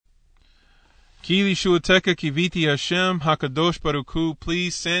Kili Shuateka Kiviti Hashem Hakadosh Baruch Hu,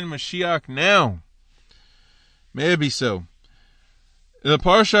 please send Mashiach now. May it be so. The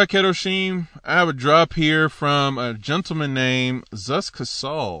Parsha Kedoshim, I have a drop here from a gentleman named Zuz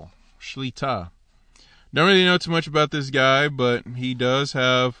Kasal Shlita. Don't really know too much about this guy, but he does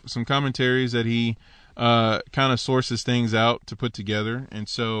have some commentaries that he kind of sources things out to put together. And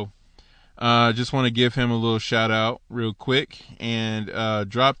so just want to give him a little shout out real quick and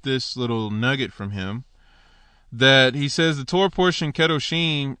drop this little nugget from him that he says the Torah portion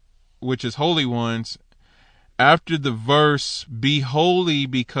Kedoshim, which is holy ones, after the verse, be holy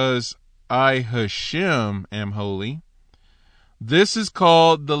because I Hashem am holy, this is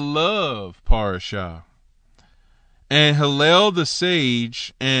called the love parasha. And Hillel the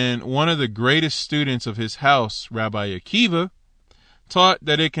sage and one of the greatest students of his house, Rabbi Akiva, taught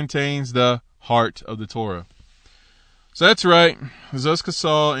that it contains the heart of the Torah. So that's right. Zuz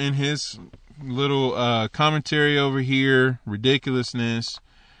Kasal in his little commentary over here, ridiculousness,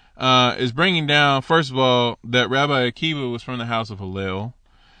 is bringing down, first of all, that Rabbi Akiva was from the house of Hillel,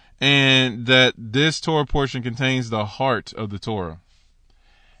 and that this Torah portion contains the heart of the Torah.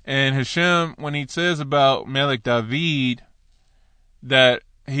 And Hashem, when he says about Melech David that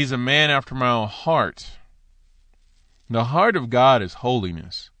he's a man after my own heart, the heart of God is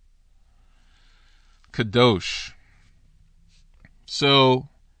holiness. Kadosh. So,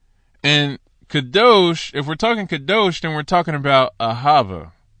 and Kadosh, if we're talking Kadosh, then we're talking about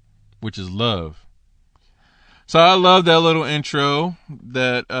Ahava, which is love. So I love that little intro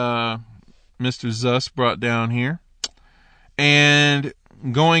that Mr. Zuz brought down here. And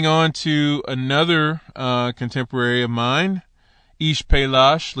going on to another contemporary of mine, Ish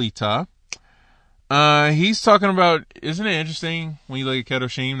Pela Shlita. He's talking about, isn't it interesting when you look at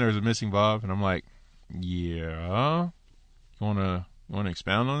Kedoshim, there's a missing vav, and I'm like, yeah, you wanna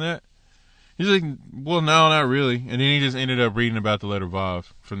expound on that? He's like, well, no, not really. And then he just ended up reading about the letter vav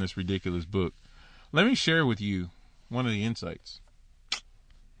from this ridiculous book. Let me share with you one of the insights.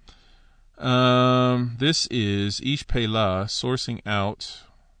 This is Ish Pela sourcing out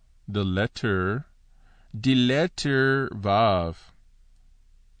the letter vav.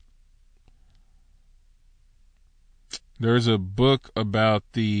 There's a book about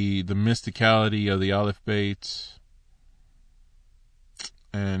the mysticality of the Aleph Beit,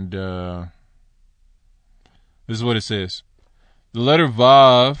 and this is what it says. The letter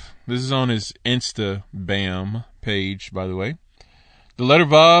Vav, this is on his Insta Bam page, by the way. The letter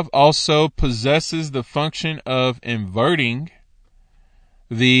Vav also possesses the function of inverting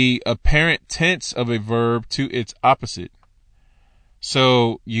the apparent tense of a verb to its opposite.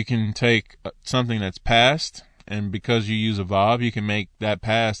 So you can take something that's past, and because you use a vav, you can make that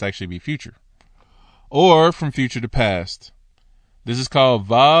past actually be future. Or from future to past. This is called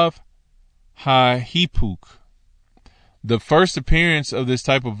vav ha-hipuk. The first appearance of this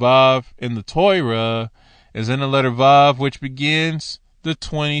type of vav in the Torah is in the letter vav, which begins the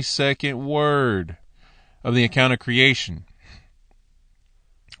 22nd word of the account of creation,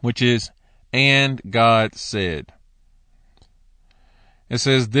 which is, and God said. It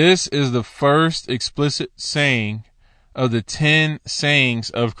says, this is the first explicit saying of the 10 sayings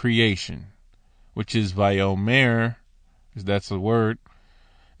of creation, which is Vayomer, that's the word.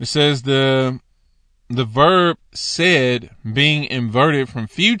 It says the verb said being inverted from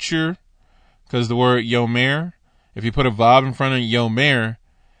future, because the word Yomer, if you put a vav in front of Yomer,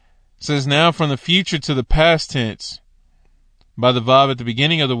 says now from the future to the past tense by the vav at the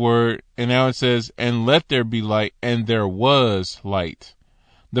beginning of the word, and now it says, and let there be light, and there was light.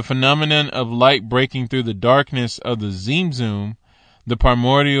 The phenomenon of light breaking through the darkness of the Zimzum, the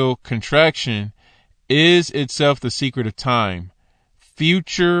primordial contraction, is itself the secret of time.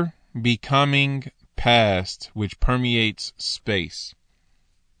 Future becoming past, which permeates space.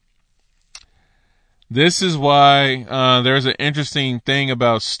 This is why there's an interesting thing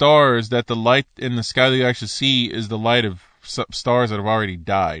about stars, that the light in the sky that you actually see is the light of stars that have already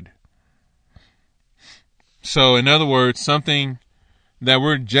died. So, in other words, something that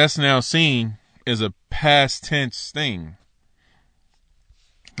we're just now seeing is a past tense thing.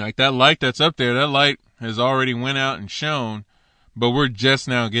 Like that light that's up there, that light has already went out and shone, but we're just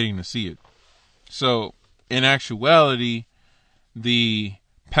now getting to see it. So, in actuality, the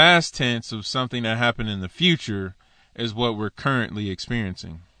past tense of something that happened in the future is what we're currently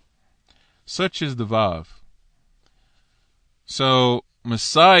experiencing. Such is the Vav. So,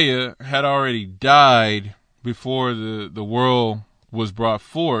 Messiah had already died before the world was brought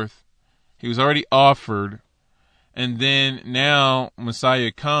forth. He was already offered, and then now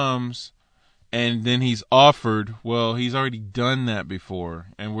Messiah comes And then he's offered, well, he's already done that before,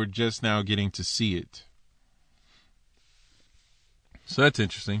 and we're just now getting to see it. So that's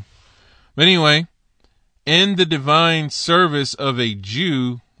interesting. But anyway, in the divine service of a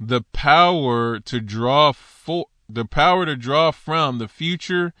Jew, the power to draw from the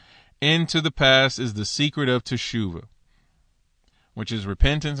future into the past is the secret of teshuvah, which is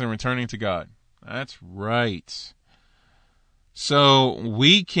repentance and returning to God. That's right. So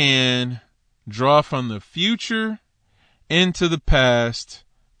we can draw from the future into the past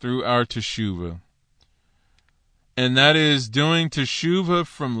through our teshuvah. And that is doing teshuvah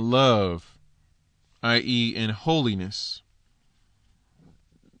from love, i.e. in holiness.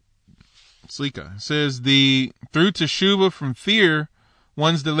 Slika says through teshuvah from fear,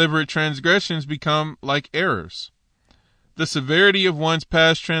 one's deliberate transgressions become like errors. The severity of one's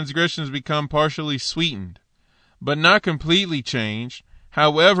past transgressions become partially sweetened, but not completely changed.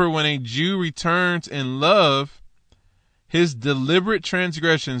 However, when a Jew returns in love, his deliberate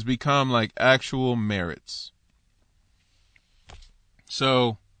transgressions become like actual merits.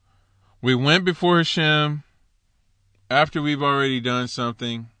 So, we went before Hashem after we've already done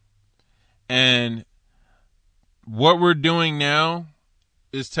something, and what we're doing now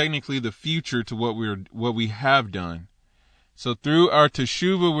is technically the future to what we have done. So through our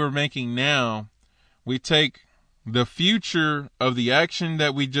teshuvah we're making now, we take the future of the action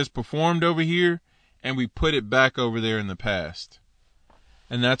that we just performed over here, and we put it back over there in the past.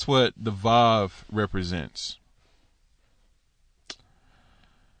 And that's what the Vav represents.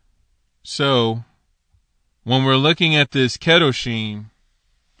 So, when we're looking at this Kedoshim,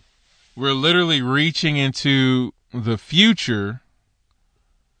 we're literally reaching into the future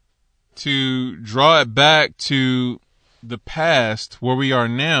to draw it back to the past where we are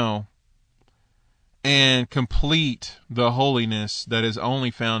now and complete the holiness that is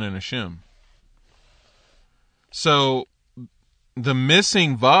only found in Hashem. So, the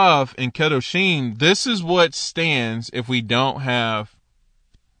missing Vav in Kedoshim, this is what stands if we don't have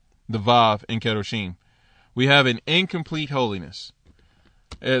the Vav in Kedoshim. We have an incomplete holiness.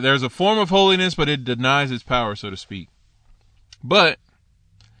 There's a form of holiness, but it denies its power, so to speak. But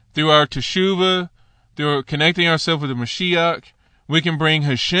through our teshuvah, through connecting ourselves with the Mashiach, we can bring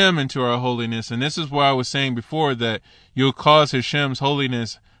Hashem into our holiness. And this is why I was saying before that you'll cause Hashem's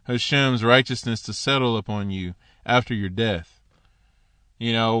holiness, Hashem's righteousness to settle upon you after your death.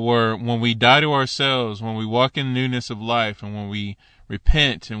 You know, where when we die to ourselves, when we walk in newness of life, and when we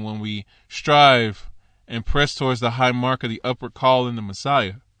repent, and when we strive and press towards the high mark of the upward call in the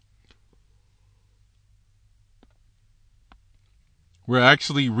Messiah, we're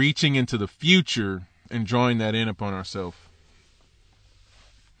actually reaching into the future and drawing that in upon ourselves.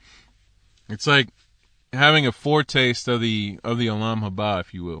 It's like having a foretaste of the Olam Haba,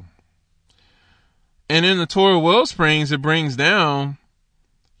 if you will. And in the Torah Wellsprings, it brings down,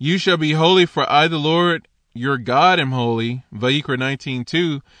 you shall be holy, for I, the Lord, your God, am holy. Vayikra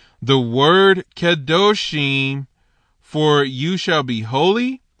 19:2. The word Kedoshim, for you shall be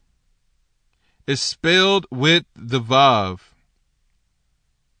holy, is spelled with the Vav.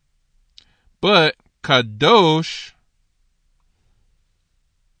 But Kadosh,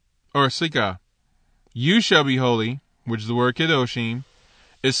 or Slika, you shall be holy, which is the word Kedoshim,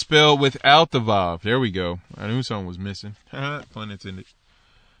 is spelled without the Vav. There we go. I knew something was missing. Pun intended.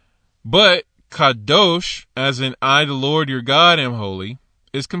 But Kadosh, as in I, the Lord your God, am holy,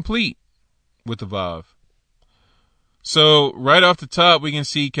 is complete with the Vav. So right off the top, we can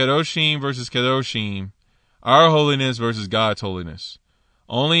see Kedoshim versus Kedoshim, our holiness versus God's holiness.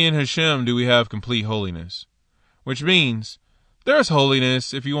 Only in Hashem do we have complete holiness, which means there's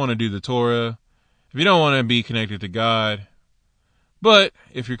holiness if you want to do the Torah, if you don't want to be connected to God. But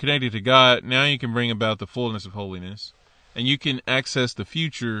if you're connected to God, now you can bring about the fullness of holiness, and you can access the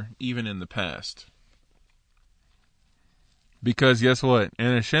future even in the past. Because guess what?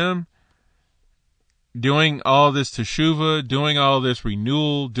 In Hashem, doing all this teshuvah, doing all this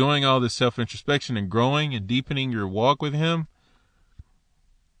renewal, doing all this self-introspection and growing and deepening your walk with Him,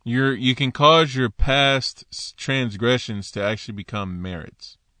 you can cause your past transgressions to actually become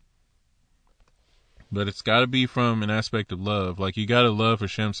merits. But it's got to be from an aspect of love. Like, you got to love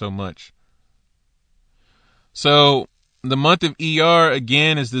Hashem so much. So, the month of ER,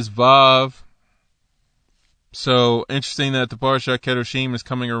 again, is this Vav. So, interesting that the Parashat Kedoshim is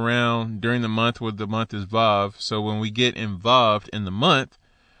coming around during the month where the month is Vav. So, when we get involved in the month,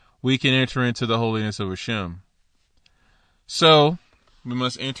 we can enter into the holiness of Hashem. So, we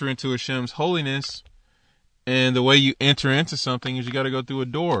must enter into Hashem's holiness. And the way you enter into something is you got to go through a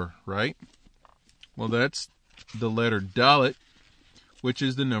door, right? Well, that's the letter Dalet, which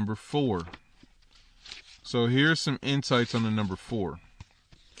is the number 4. So here's some insights on the number 4.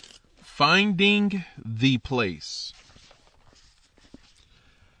 Finding the place.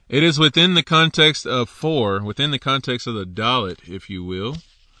 It is within the context of 4, within the context of the Dalet, if you will,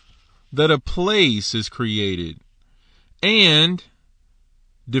 that a place is created and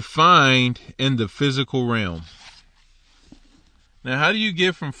defined in the physical realm. Now, how do you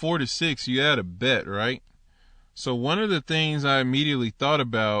get from 4 to 6? You add a bet, right? So one of the things I immediately thought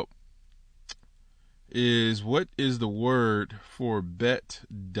about is, what is the word for bet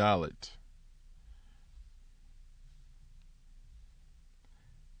dalet?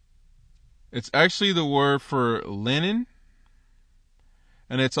 It's actually the word for linen,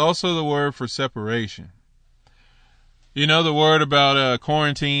 and it's also the word for separation. You know the word about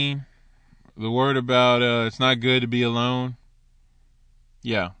quarantine? The word about it's not good to be alone?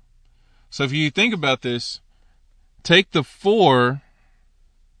 Yeah. So if you think about this, take the 4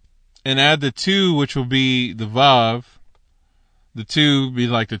 and add the 2, which will be the Vav. The 2 be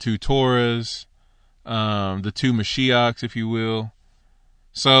like the 2 Torahs, the 2 Mashiachs, if you will.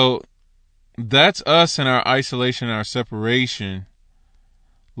 So that's us in our isolation, our separation,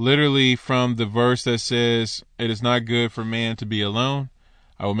 literally from the verse that says, it is not good for man to be alone.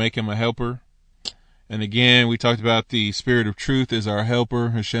 I will make him a helper. And again, we talked about the Spirit of truth is our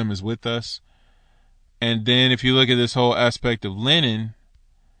helper. Hashem is with us. And then if you look at this whole aspect of linen,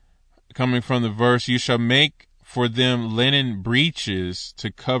 coming from the verse, you shall make for them linen breeches to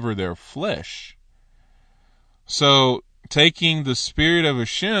cover their flesh. So taking the Spirit of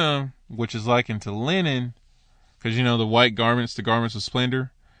Hashem, which is likened to linen, because you know the white garments, the garments of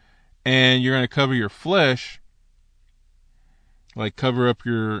splendor, and you're going to cover your flesh, like cover up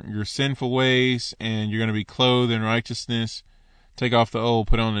your sinful ways, and you're going to be clothed in righteousness, take off the old,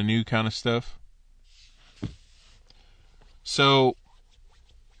 put on the new kind of stuff. So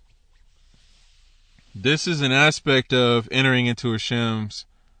this is an aspect of entering into Hashem's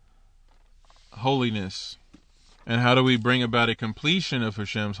holiness. And how do we bring about a completion of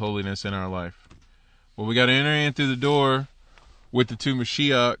Hashem's holiness in our life? Well, we got to enter in through the door with the 2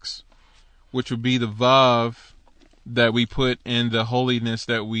 Mashiachs, which would be the Vav that we put in the holiness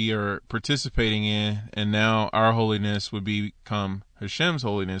that we are participating in. And now our holiness would become Hashem's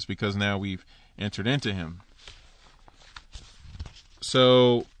holiness because now we've entered into Him.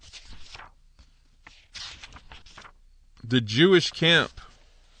 So the Jewish camp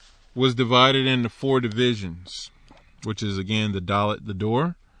was divided into 4 divisions, which is again the Dalet, the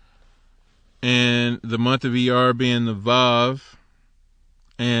door, and the month of Iyar being the Vav,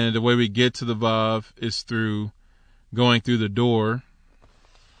 and the way we get to the Vav is through going through the door.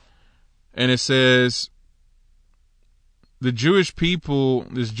 And it says, the Jewish people,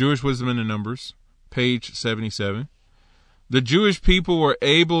 this Jewish Wisdom in the Numbers, page 77, the Jewish people were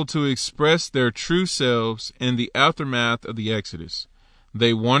able to express their true selves in the aftermath of the Exodus.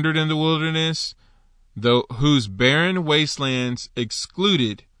 They wandered in the wilderness, whose barren wastelands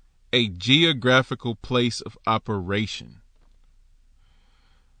excluded a geographical place of operation.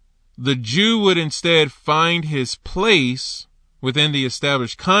 The Jew would instead find his place within the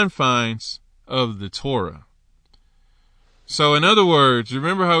established confines of the Torah. So in other words,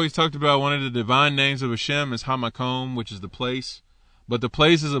 remember how we talked about one of the divine names of Hashem is Hamakom, which is the place. But the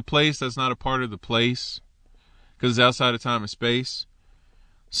place is a place that's not a part of the place because it's outside of time and space.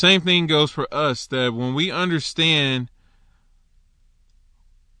 Same thing goes for us, that when we understand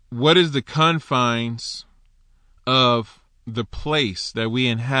what is the confines of the place that we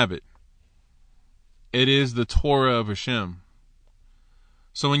inhabit, it is the Torah of Hashem.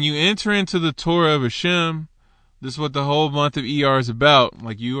 So when you enter into the Torah of Hashem, this is what the whole month of Iyar is about.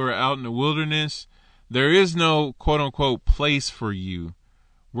 Like you are out in the wilderness. There is no quote unquote place for you.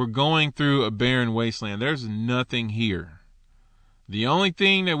 We're going through a barren wasteland. There's nothing here. The only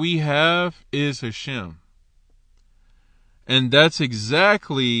thing that we have is Hashem. And that's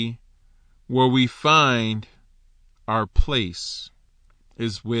exactly where we find our place,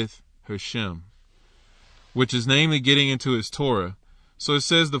 is with Hashem, which is namely getting into His Torah. So it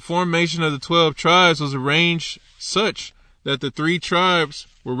says the formation of the 12 tribes was arranged such that the 3 tribes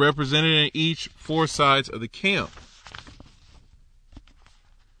were represented in each 4 sides of the camp.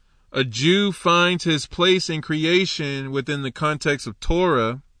 A Jew finds his place in creation within the context of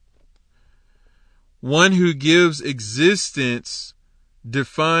Torah. One who gives existence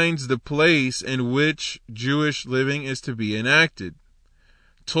defines the place in which Jewish living is to be enacted.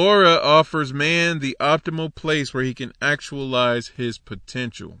 Torah offers man the optimal place where he can actualize his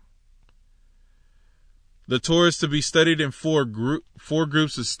potential. The Torah is to be studied in 4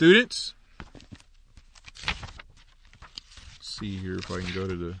 groups of students. Let's see here if I can go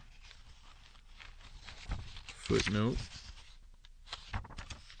to the footnote.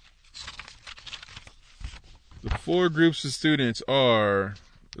 The 4 groups of students are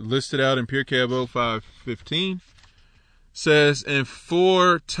listed out in Pirkei Avot 5:15. Says, and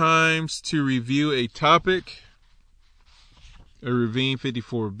 4 times to review a topic. Eruvin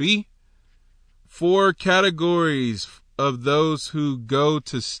 54b. 4 categories of those who go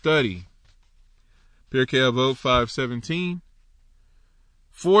to study. Pirkei Avot 5:17.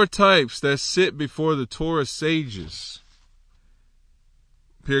 4 types that sit before the Torah sages.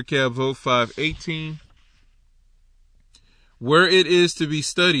 Pirkei Avot 5:18. Where it is to be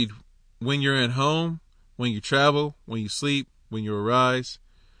studied when you're at home, when you travel, when you sleep, when you arise.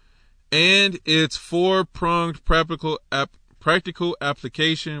 And its 4-pronged practical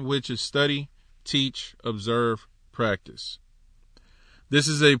application, which is study, teach, observe, practice. This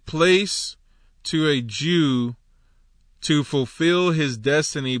is a place to a Jew to fulfill his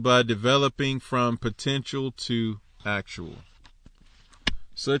destiny by developing from potential to actual.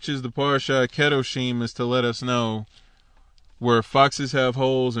 Such as the Parashat Kedoshim is to let us know where foxes have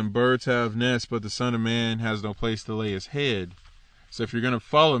holes and birds have nests, but the Son of Man has no place to lay his head. So if you're going to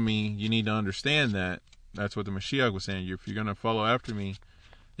follow me, you need to understand that. That's what the Mashiach was saying. If you're going to follow after me,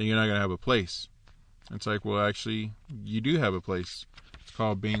 then you're not going to have a place. It's like, well, actually, you do have a place. It's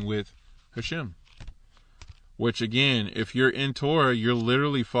called being with Hashem. Which, again, if you're in Torah, you're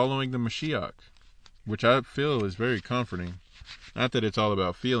literally following the Mashiach, which I feel is very comforting. Not that it's all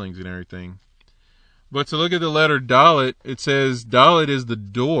about feelings and everything. But to look at the letter Dalet, it says Dalet is the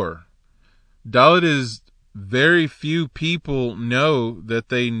door. Dalet is very few people know that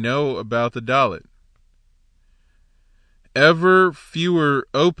they know about the Dalet. Ever fewer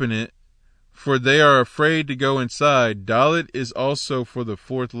open it, for they are afraid to go inside. Dalet is also for the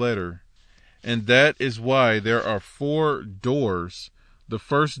 4th letter. And that is why there are 4 doors. The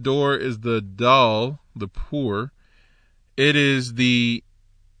first door is the Dal, the poor. It is the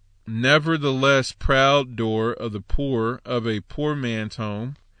nevertheless proud door of the poor of a poor man's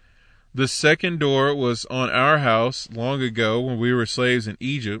home. The second door was on our house long ago when we were slaves in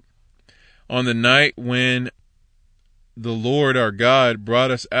Egypt, on the night when the Lord our God brought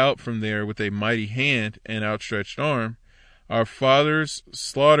us out from there with a mighty hand and outstretched arm. Our fathers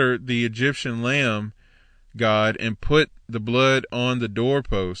slaughtered the Egyptian lamb god and put the blood on the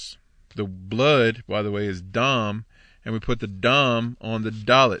doorposts. The blood, by the way, is dam, and we put the dam on the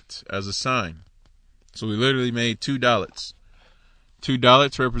dalet as a sign. So we literally made 2 dalets. 2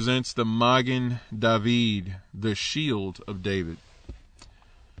 dalets represents the Magen David, the shield of David.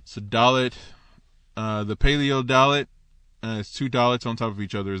 So dalet, the paleo dalet, it's 2 dalets on top of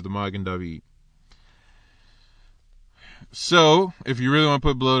each other is the Magen David. So, if you really want to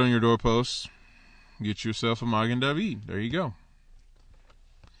put blood on your doorposts, get yourself a Magen David. There you go.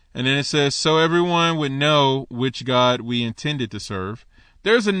 And then it says, so everyone would know which God we intended to serve.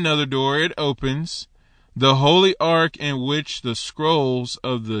 There's another door. It opens. The holy ark in which the scrolls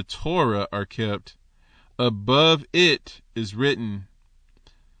of the Torah are kept. Above it is written,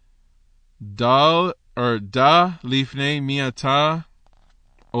 Da lifnei miata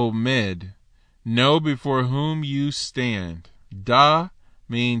omed. Know before whom you stand. Da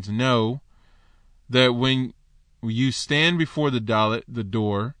means know, that when you stand before the dalet, the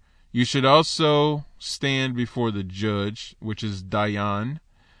door, you should also stand before the judge, which is Dayan,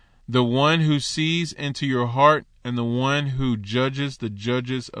 the one who sees into your heart and the one who judges the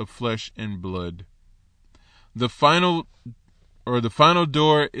judges of flesh and blood. The final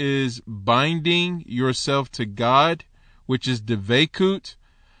door is binding yourself to God, which is devekut,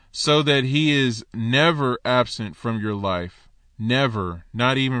 so that he is never absent from your life. Never,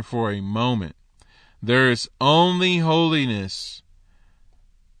 not even for a moment. There is only holiness.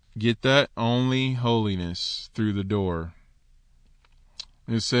 Get that? Only holiness through the door.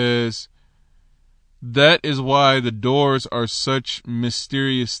 It says, that is why the doors are such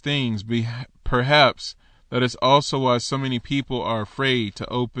mysterious things. Perhaps that is also why so many people are afraid to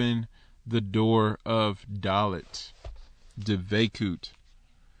open the door of Dalet, Devekut.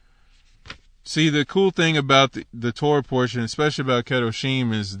 See, the cool thing about the Torah portion, especially about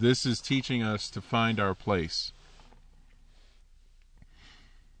Kedoshim, is this is teaching us to find our place.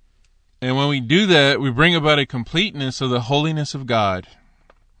 And when we do that, we bring about a completeness of the holiness of God,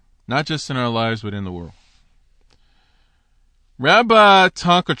 not just in our lives, but in the world. Rabbi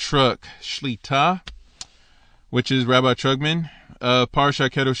Tonka Truk Shlita, which is Rabbi Trugman, Parsha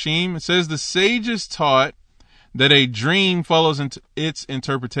Kedoshim, it says the sages taught that a dream follows its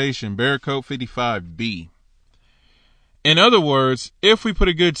interpretation, Barakot 55b. In other words, if we put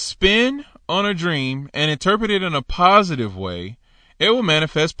a good spin on a dream and interpret it in a positive way, it will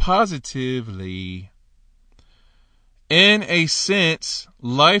manifest positively. In a sense,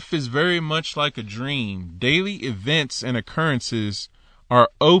 life is very much like a dream. Daily events and occurrences are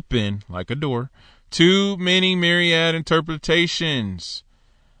open, like a door, to many myriad interpretations.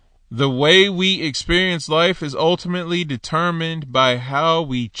 The way we experience life is ultimately determined by how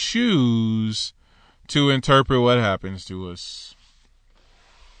we choose to interpret what happens to us.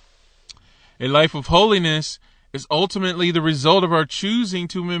 A life of holiness is ultimately the result of our choosing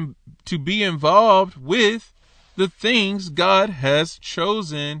to be involved with the things God has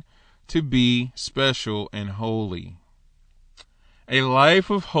chosen to be special and holy. A life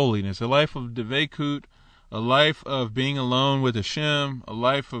of holiness, a life of devekut, a life of being alone with Hashem, a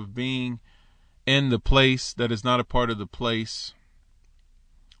life of being in the place that is not a part of the place,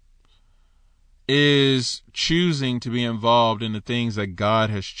 is choosing to be involved in the things that God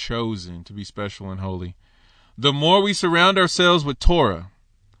has chosen to be special and holy. The more we surround ourselves with Torah,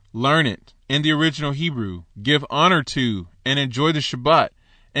 learn it in the original Hebrew, give honor to and enjoy the Shabbat,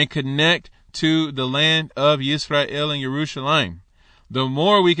 and connect to the land of Yisrael and Yerushalayim, the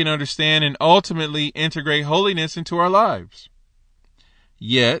more we can understand and ultimately integrate holiness into our lives.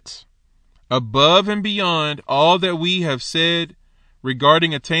 Yet, above and beyond all that we have said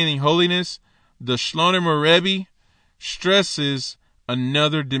regarding attaining holiness, the Shlomo Rebbe stresses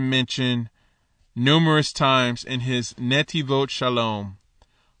another dimension numerous times in his Netivot Shalom.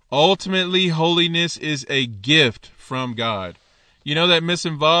 Ultimately, holiness is a gift from God. You know that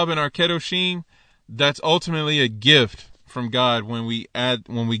Missing Vav in our Kedoshim? That's ultimately a gift from God when we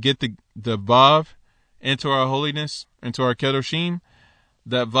get the Vav into our holiness, into our Kedoshim.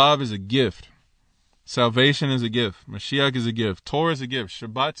 That Vav is a gift. Salvation is a gift. Mashiach is a gift. Torah is a gift.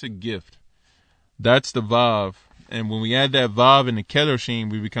 Shabbat's a gift. That's the Vav. And when we add that Vav in the Kedoshim,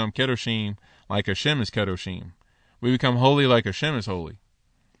 we become Kedoshim like Hashem is Kedoshim. We become holy like Hashem is holy.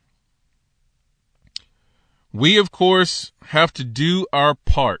 We, of course, have to do our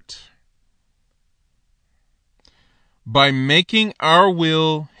part by making our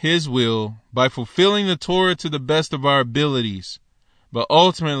will His will, by fulfilling the Torah to the best of our abilities. But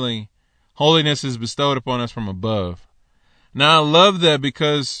ultimately, holiness is bestowed upon us from above. Now, I love that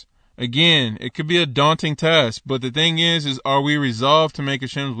because, again, it could be a daunting task. But the thing is are we resolved to make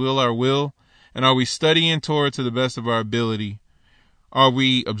Hashem's will our will? And are we studying Torah to the best of our ability? Are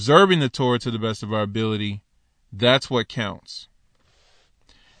we observing the Torah to the best of our ability? That's what counts.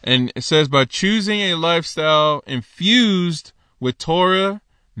 And it says, by choosing a lifestyle infused with Torah,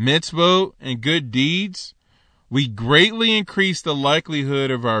 mitzvot, and good deeds, we greatly increase the likelihood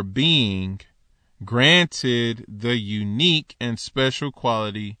of our being granted the unique and special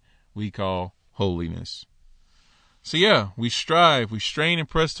quality we call holiness. So yeah, we strive, we strain and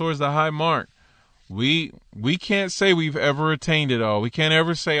press towards the high mark. We can't say we've ever attained it all. We can't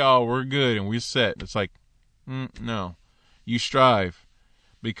ever say, oh, we're good and we're set. It's like, no, you strive,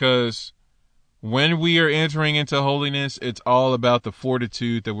 because when we are entering into holiness, it's all about the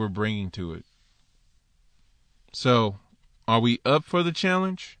fortitude that we're bringing to it. So, are we up for the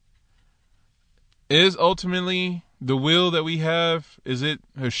challenge? Is ultimately the will that we have, is it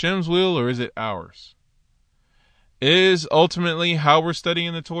Hashem's will or is it ours? Is ultimately how we're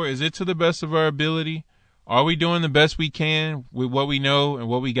studying the Torah, is it to the best of our ability? Are we doing the best we can with what we know and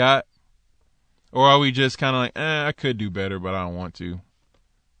what we got? Or are we just kind of like, I could do better, but I don't want to?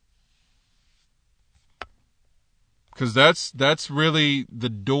 Because that's really the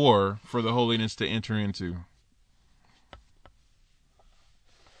door for the holiness to enter into.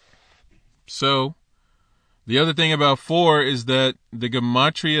 So, the other thing about 4 is that the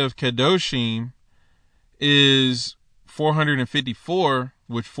gematria of Kedoshim is 454,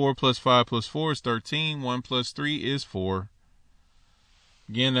 which 4 plus 5 plus 4 is 13. 1 plus 3 is 4.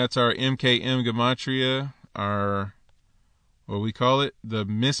 Again, that's our MKM gematria, our, what we call it, the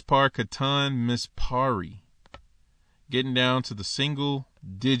Mispar Katan Mispari, getting down to the single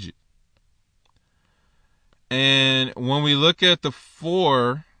digit. And when we look at the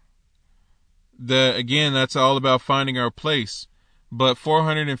 4, again, that's all about finding our place. But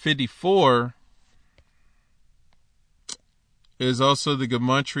 454 is also the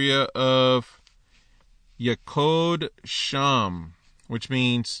gematria of Yakod Sham, which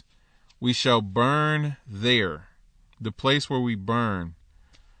means we shall burn there. The place where we burn,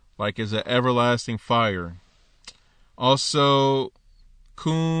 like as an everlasting fire. Also,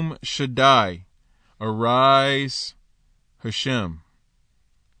 Kum Shaddai, arise Hashem.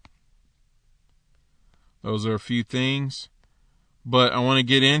 Those are a few things. But I want to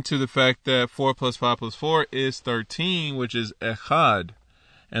get into the fact that 4 plus 5 plus 4 is 13, which is Echad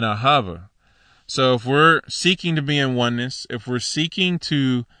and Ahava. So if we're seeking to be in oneness, if we're seeking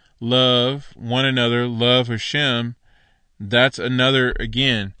to love one another, love Hashem, that's another,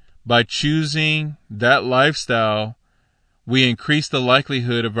 again, by choosing that lifestyle, we increase the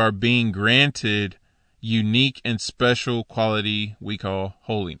likelihood of our being granted unique and special quality we call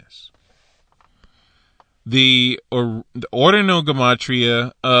holiness. The ordinal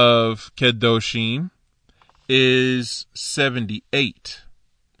gematria of Kedoshim is 78.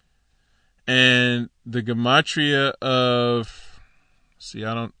 And the gematria of,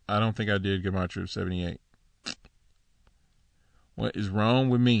 I don't think I did gematria of 78. What is wrong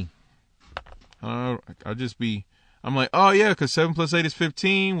with me? I'm like, oh yeah, because 7 plus 8 is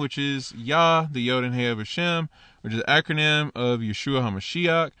 15, which is Yah, the Yod and He of Hashem, which is the acronym of Yeshua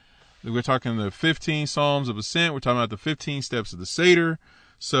HaMashiach. We're talking the 15 Psalms of Ascent. We're talking about the 15 steps of the Seder.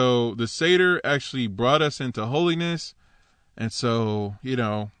 So the Seder actually brought us into holiness. And so,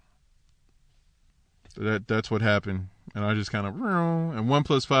 that's what happened. And I just kind of, and 1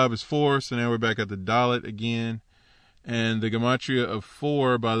 plus 5 is 4. So now we're back at the Dalet again. And the gematria of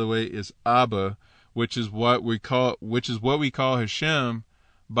 4, by the way, is Abba, which is what we call Hashem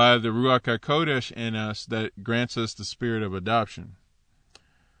by the Ruach HaKodesh in us that grants us the spirit of adoption.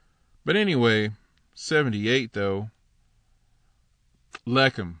 But anyway, 78 though,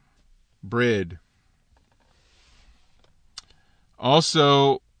 lechem, bread.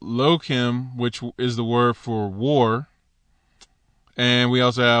 Also, lokim, which is the word for war. And we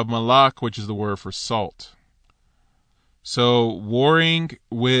also have malak, which is the word for salt. So warring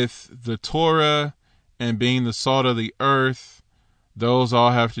with the Torah and being the salt of the earth, those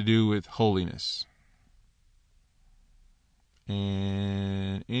all have to do with holiness.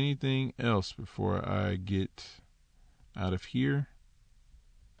 And anything else before I get out of here?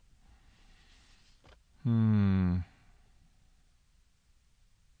 Doing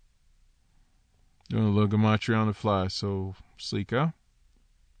a little gematria on the fly, so Slika.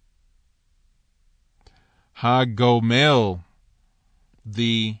 Hagomel,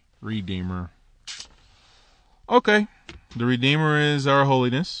 the Redeemer. Okay, the Redeemer is our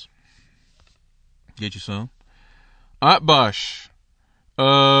holiness. Get you some. Atbash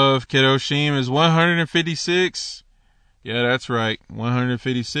of Kedoshim is 156. Yeah, that's right.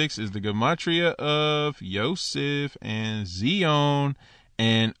 156 is the gematria of Yosef and Zion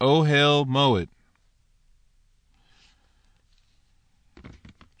and Ohel Moed.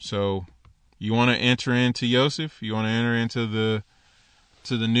 So, you want to enter into Yosef? You want to enter into the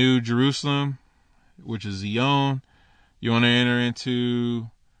new Jerusalem, which is Zion? You want to enter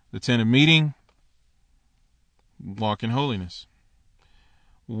into the tent of meeting? Walk in holiness.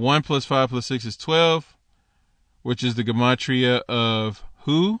 1 plus 5 plus 6 is 12, which is the gematria of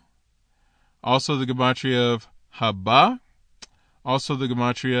Hu. Also the gematria of Haba. Also the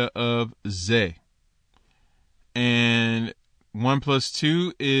gematria of Zeh. And 1 plus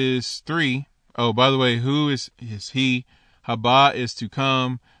 2 is 3. Oh, by the way, Hu is he. Haba is to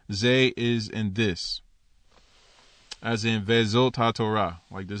come. Zeh is in this. As in Vezot HaTorah.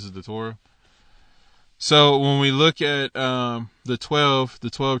 Like this is the Torah. So when we look at the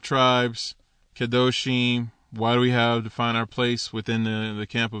 12 tribes, Kedoshim, why do we have to find our place within the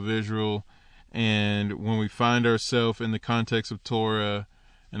camp of Israel? And when we find ourselves in the context of Torah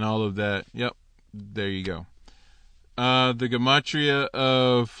and all of that, yep, there you go. The gematria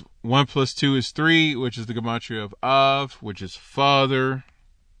of 1 plus 2 is 3, which is the gematria of Av, which is Father.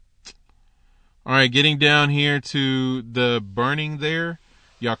 All right, getting down here to the burning there,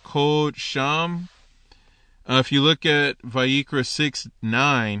 Yakod Sham. If you look at Vayikra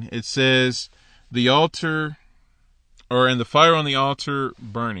 6:9, it says the altar, and the fire on the altar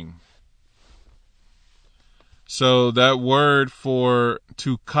burning. So that word for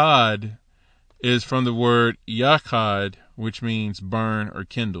tukad is from the word yakad, which means burn or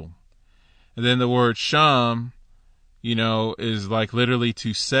kindle. And then the word sham, is like literally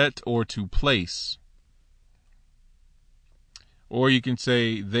to set or to place. Or you can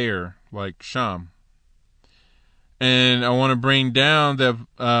say there, like sham. And I want to bring down that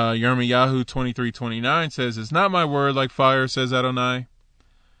Yirmiyahu 23:29 says, "It's not my word like fire, says Adonai,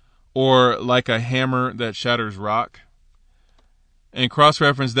 or like a hammer that shatters rock." And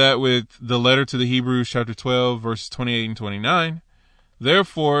cross-reference that with the letter to the Hebrews chapter 12, verses 28 and 29.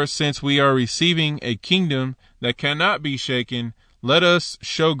 "Therefore, since we are receiving a kingdom that cannot be shaken, let us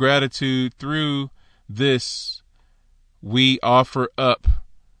show gratitude through this we offer up.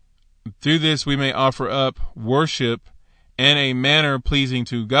 Through this we may offer up worship in a manner pleasing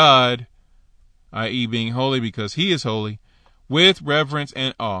to God," i.e. being holy because he is holy, "with reverence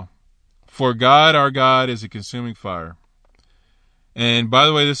and awe. For God, our God, is a consuming fire." And by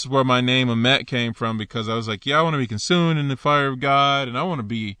the way, this is where my name Amet came from, because I was like, I want to be consumed in the fire of God, and I want to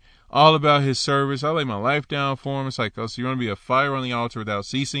be all about his service. I lay my life down for him. It's like, oh, so you want to be a fire on the altar without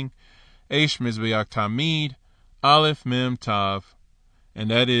ceasing. Eish Mizbeach Tamid, Aleph Mem Tav, and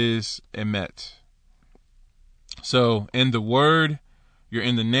that is Emet. So in the word, you're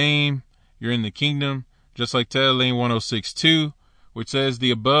in the name, you're in the kingdom, just like Tehillim 106:2, which says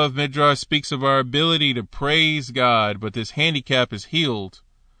the above midrash speaks of our ability to praise God, but this handicap is healed.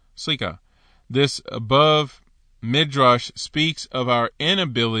 Slika. This above midrash speaks of our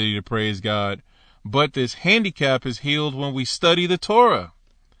inability to praise God, but this handicap is healed when we study the Torah.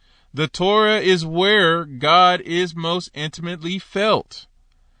 The Torah is where God is most intimately felt.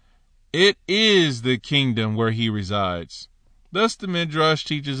 It is the kingdom where he resides. Thus the midrash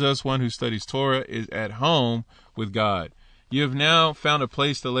teaches us one who studies Torah is at home with God. You have now found a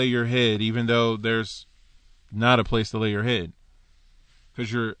place to lay your head, even though there's not a place to lay your head.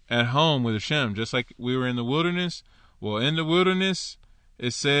 Because you're at home with Hashem, just like we were in the wilderness. Well, in the wilderness,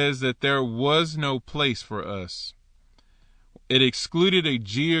 it says that there was no place for us. It excluded a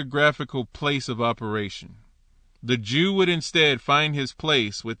geographical place of operation. The Jew would instead find his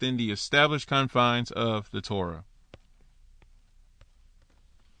place within the established confines of the Torah.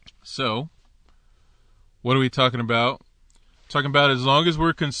 So, what are we talking about? Talking about as long as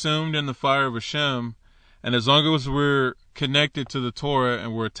we're consumed in the fire of Hashem, and as long as we're connected to the Torah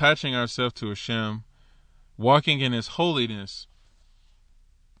and we're attaching ourselves to Hashem, walking in his holiness,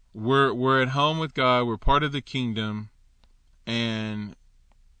 we're at home with God, we're part of the kingdom, and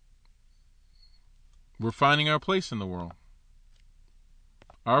we're finding our place in the world.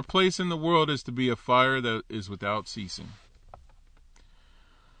 Our place in the world is to be a fire that is without ceasing.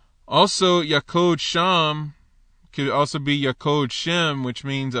 Also, Yakod Sham could also be Yakod Shem, which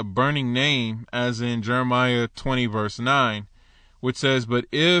means a burning name, as in Jeremiah 20 verse 9, which says, but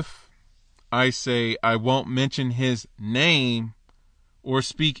if I say I won't mention his name or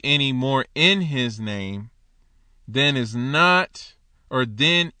speak any more in his name, then it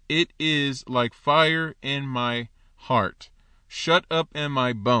is like fire in my heart, shut up in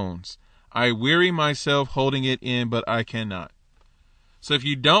my bones. I weary myself holding it in, but I cannot. So if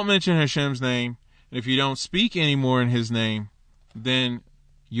you don't mention Hashem's name, and if you don't speak anymore in his name, then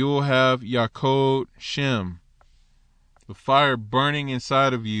you'll have Yakod Shem, the fire burning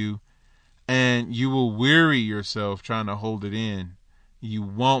inside of you, and you will weary yourself trying to hold it in. You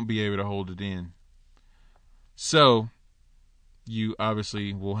won't be able to hold it in. So, you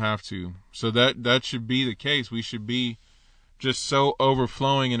obviously will have to. So that should be the case. We should be just so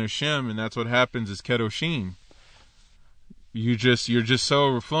overflowing in Hashem, and that's what happens is Kedoshim. You're just so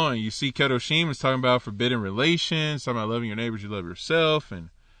overflowing. You see, Kedoshim is talking about forbidden relations, talking about loving your neighbors, you love yourself,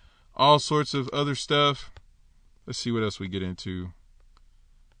 and all sorts of other stuff. Let's see what else we get into.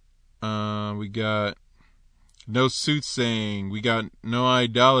 We got no soothsaying. We got no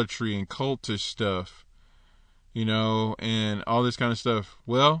idolatry and cultish stuff, and all this kind of stuff.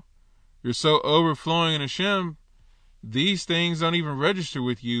 Well, you're so overflowing in Hashem, these things don't even register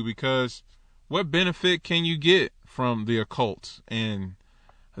with you, because what benefit can you get from the occult and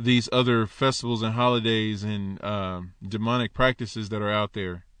these other festivals and holidays and demonic practices that are out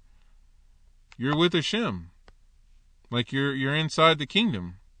there? You're with Hashem. Like you're inside the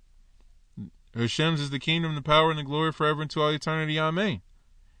kingdom. Hashem's is the kingdom, the power, and the glory forever and to all eternity. Amen.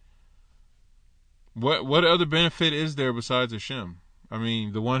 What other benefit is there besides Hashem? I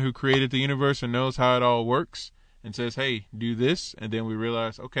mean, the one who created the universe and knows how it all works and says, hey, do this. And then we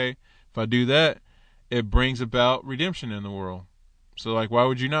realize, okay, if I do that, it brings about redemption in the world. So, why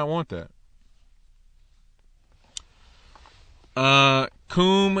would you not want that?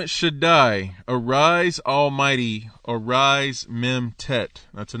 Kum Shaddai, arise Almighty, arise Mem Tet.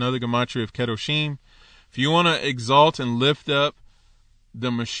 That's another gematria of Kedoshim. If you want to exalt and lift up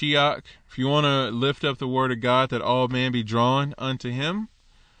the Mashiach, if you want to lift up the word of God that all men be drawn unto him,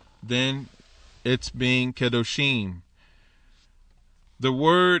 then it's being Kedoshim. The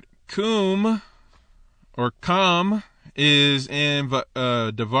word Kum or Kam is in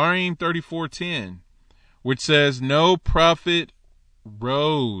Devarim 34:10, which says no prophet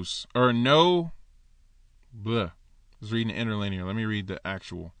rose, or no, I was reading the interlinear. Let me read the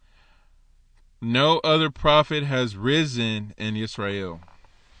actual. No other prophet has risen in Israel.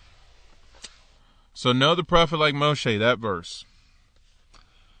 So no other prophet like Moshe, that verse.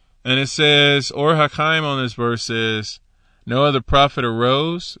 And it says, Or HaChaim on this verse says, no other prophet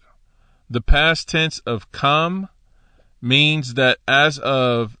arose. The past tense of Kam means that as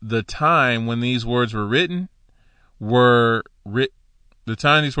of the time when these words were written, no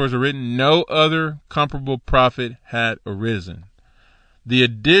other comparable prophet had arisen. The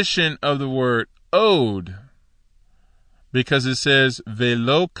addition of the word od because it says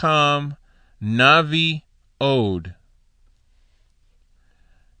velokam navi od.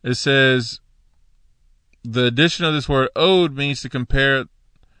 It says the addition of this word od means to compare,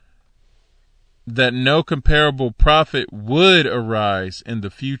 that no comparable prophet would arise in the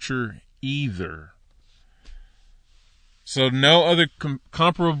future either. So no other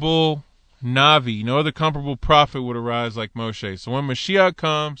comparable Navi, no other comparable prophet would arise like Moshe. So when Mashiach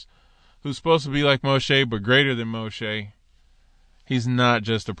comes, who's supposed to be like Moshe but greater than Moshe, he's not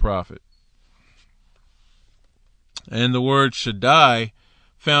just a prophet. And the word Shaddai,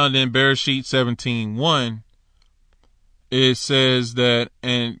 found in Bereshit 17:1, it says that,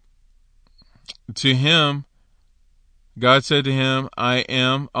 and to him, God said to him, I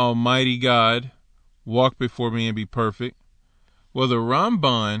am Almighty God, walk before me and be perfect. Well, the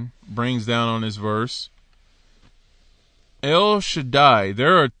Ramban brings down on this verse, El Shaddai.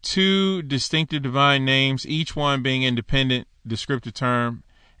 There are two distinctive divine names, each one being independent descriptive term.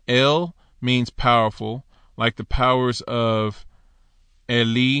 El means powerful, like the powers of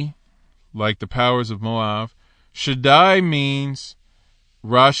Eli, like the powers of Moab. Shaddai means,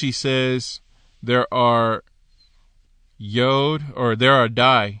 Rashi says, there are Yod, or there are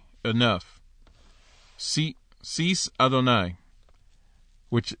Dai, enough. Cease Adonai,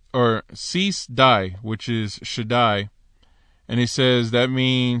 which, or cease Dai, which is Shaddai. And he says that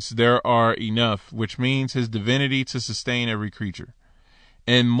means there are enough, which means his divinity to sustain every creature.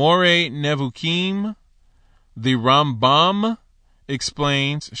 In More Nevukim, the Rambam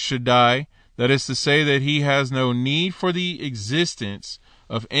explains Shaddai, that is to say that he has no need for the existence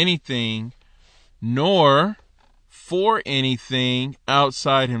of anything, nor for anything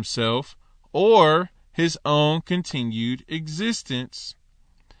outside himself or his own continued existence.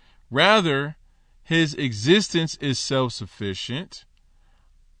 Rather, his existence is self-sufficient.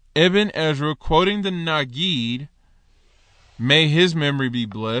 Ibn Ezra, quoting the Nagid, may his memory be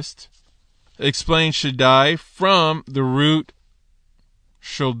blessed, explains Shaddai from the root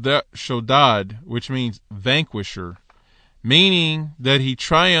Shodad, which means vanquisher, meaning that he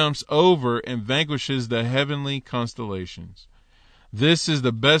triumphs over and vanquishes the heavenly constellations. This is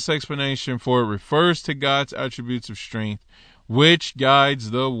the best explanation, for it refers to God's attributes of strength, which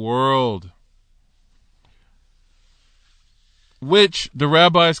guides the world, which the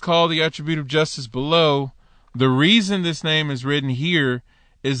rabbis call the attribute of justice below. The reason this name is written here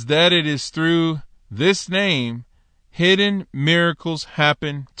is that it is through this name hidden miracles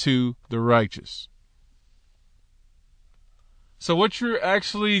happen to the righteous. So what you're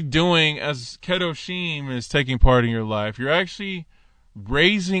actually doing as Kedoshim is taking part in your life. You're actually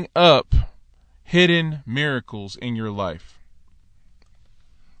raising up hidden miracles in your life.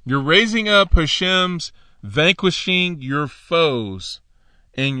 You're raising up Hashem's vanquishing your foes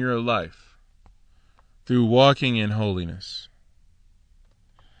in your life through walking in holiness.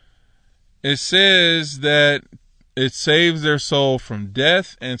 It says that it saves their soul from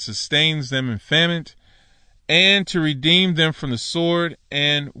death and sustains them in famine, and to redeem them from the sword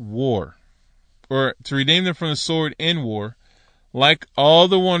and war, or to redeem them from the sword in war, like all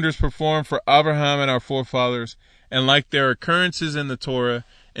the wonders performed for Abraham and our forefathers, and like their occurrences in the Torah.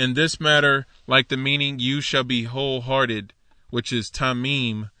 In this matter, like the meaning, you shall be wholehearted, which is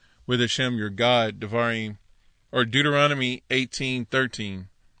tamim, with Hashem your God, Devarim, or Deuteronomy 18:13.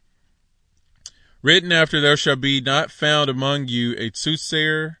 Written after, there shall be not found among you a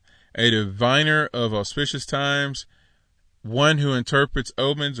soothsayer, a diviner of auspicious times, one who interprets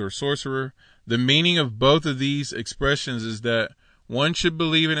omens or sorcerer. The meaning of both of these expressions is that one should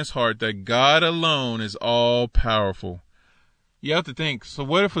believe in his heart that God alone is all powerful. You have to think, so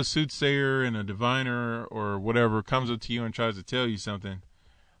what if a soothsayer and a diviner or whatever comes up to you and tries to tell you something,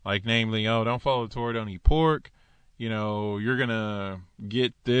 like namely, oh, don't follow the Torah, don't eat pork, you know, you're going to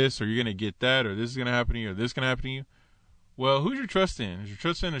get this, or you're going to get that, or this is going to happen to you, or this is going to happen to you. Well, who's your trust in? Is your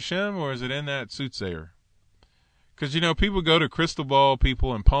trust in Hashem, or is it in that soothsayer? Because, you know, people go to crystal ball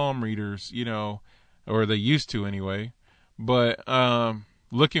people and palm readers, you know, or they used to anyway, but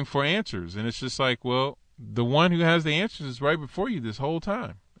looking for answers. And it's just like, well, the one who has the answers is right before you this whole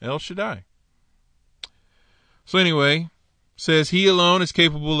time, El Shaddai. So anyway, says he alone is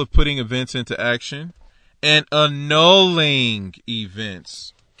capable of putting events into action and annulling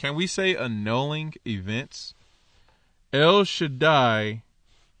events. Can we say annulling events? El Shaddai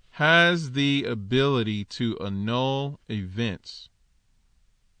has the ability to annul events.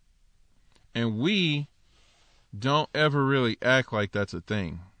 And we don't ever really act like that's a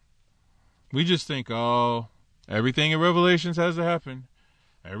thing. We just think, oh, everything in Revelations has to happen.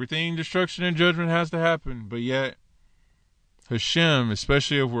 Everything, destruction and judgment has to happen. But yet, Hashem,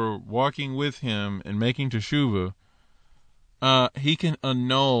 especially if we're walking with him and making teshuvah, He can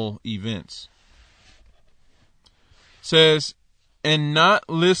annul events. Says, and not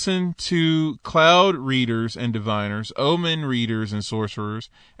listen to cloud readers and diviners, omen readers and sorcerers,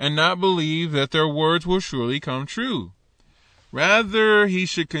 and not believe that their words will surely come true. Rather, he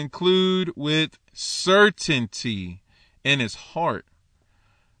should conclude with certainty in his heart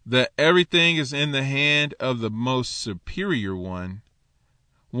that everything is in the hand of the most superior one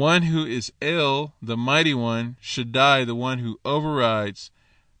who is El, the mighty one, Shaddai, the one who overrides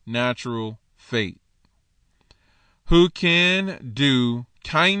natural fate, who can do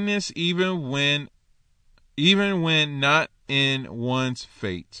kindness even when not in one's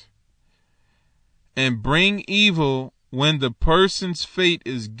fate, and bring evil when the person's fate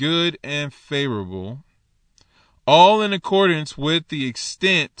is good and favorable, all in accordance with the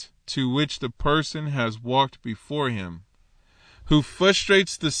extent to which the person has walked before him, who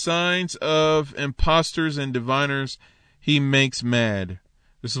frustrates the signs of impostors and diviners he makes mad.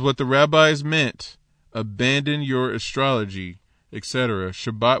 This is what the rabbis meant. Abandon your astrology, etc.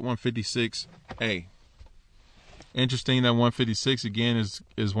 Shabbat 156a. Interesting that 156 again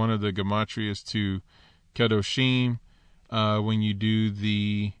is one of the gematrias to Kedoshim. When you do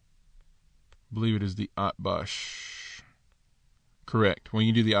I believe it is the Atbash. Correct. When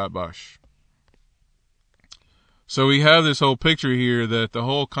you do the Atbash. So we have this whole picture here that the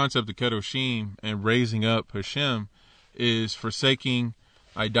whole concept of Kedoshim and raising up Hashem is forsaking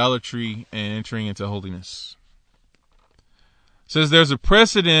idolatry and entering into holiness. It says there's a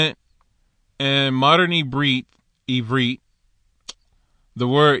precedent in modern Ivrit, the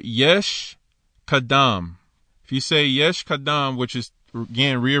word Yesh Kadam. If you say Yesh Kadam, which is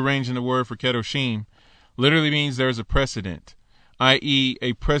again rearranging the word for Kedoshim, literally means there's a precedent, i.e.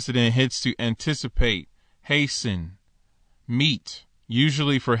 a precedent hits to anticipate, hasten, meet,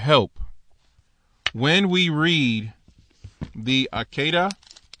 usually for help. When we read the Akedah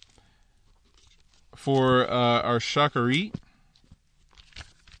for our Shacharit,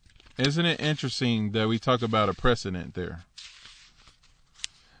 isn't it interesting that we talk about a precedent there?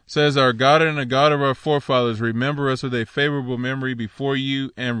 It says, our God and the God of our forefathers, remember us with a favorable memory before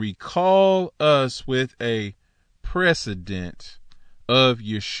you and recall us with a precedent of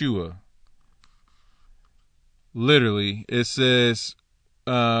Yeshua. Literally, it says,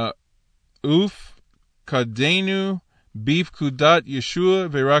 Uf Kadenu Bif Kudat Yeshua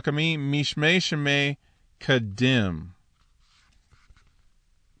Verakami Mishmei Shemei Kadim,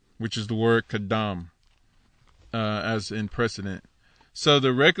 which is the word Kadam, as in precedent. So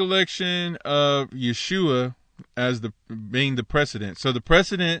the recollection of Yeshua as being the precedent. So the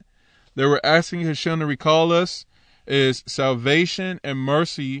precedent that we're asking Hashem to recall us is salvation and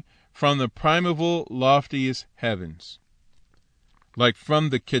mercy from the primeval loftiest heavens. Like from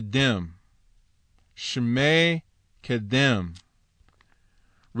the Kedim. Shemei Kedim.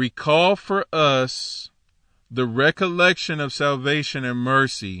 Recall for us the recollection of salvation and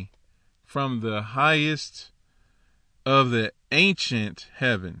mercy from the highest of the ancient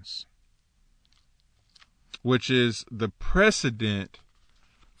heavens, which is the precedent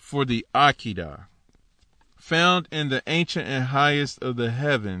for the Akedah, found in the ancient and highest of the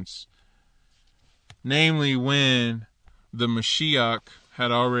heavens, namely when the Mashiach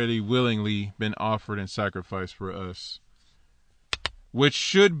had already willingly been offered and sacrificed for us, which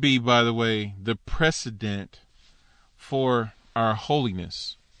should be, by the way, the precedent for our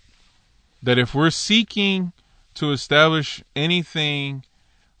holiness. That if we're seeking to establish anything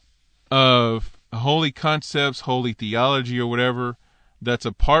of holy concepts, holy theology, or whatever that's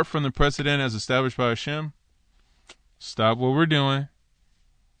apart from the precedent as established by Hashem, stop what we're doing,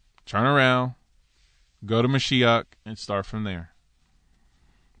 turn around, go to Mashiach, and start from there.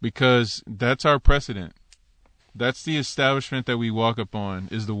 Because that's our precedent. That's the establishment that we walk upon,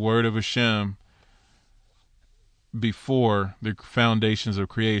 is the word of Hashem before the foundations of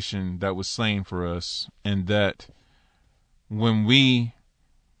creation that was slain for us. And that when we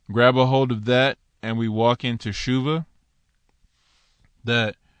grab a hold of that and we walk into Shuvah,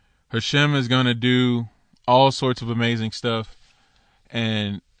 that Hashem is going to do all sorts of amazing stuff,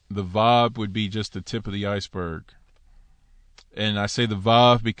 and the Vav would be just the tip of the iceberg. And I say the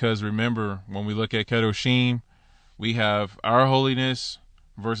Vav because remember, when we look at Kedoshim, we have our holiness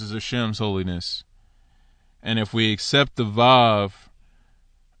versus Hashem's holiness. And if we accept the Vav,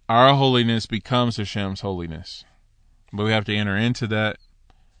 our holiness becomes Hashem's holiness. But we have to enter into that,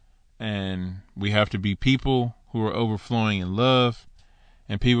 and we have to be people who are overflowing in love,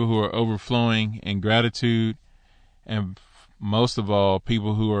 and people who are overflowing in gratitude, and most of all,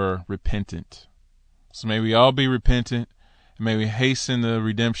 people who are repentant. So may we all be repentant, and may we hasten the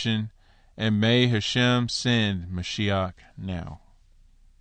redemption, and may Hashem send Mashiach now.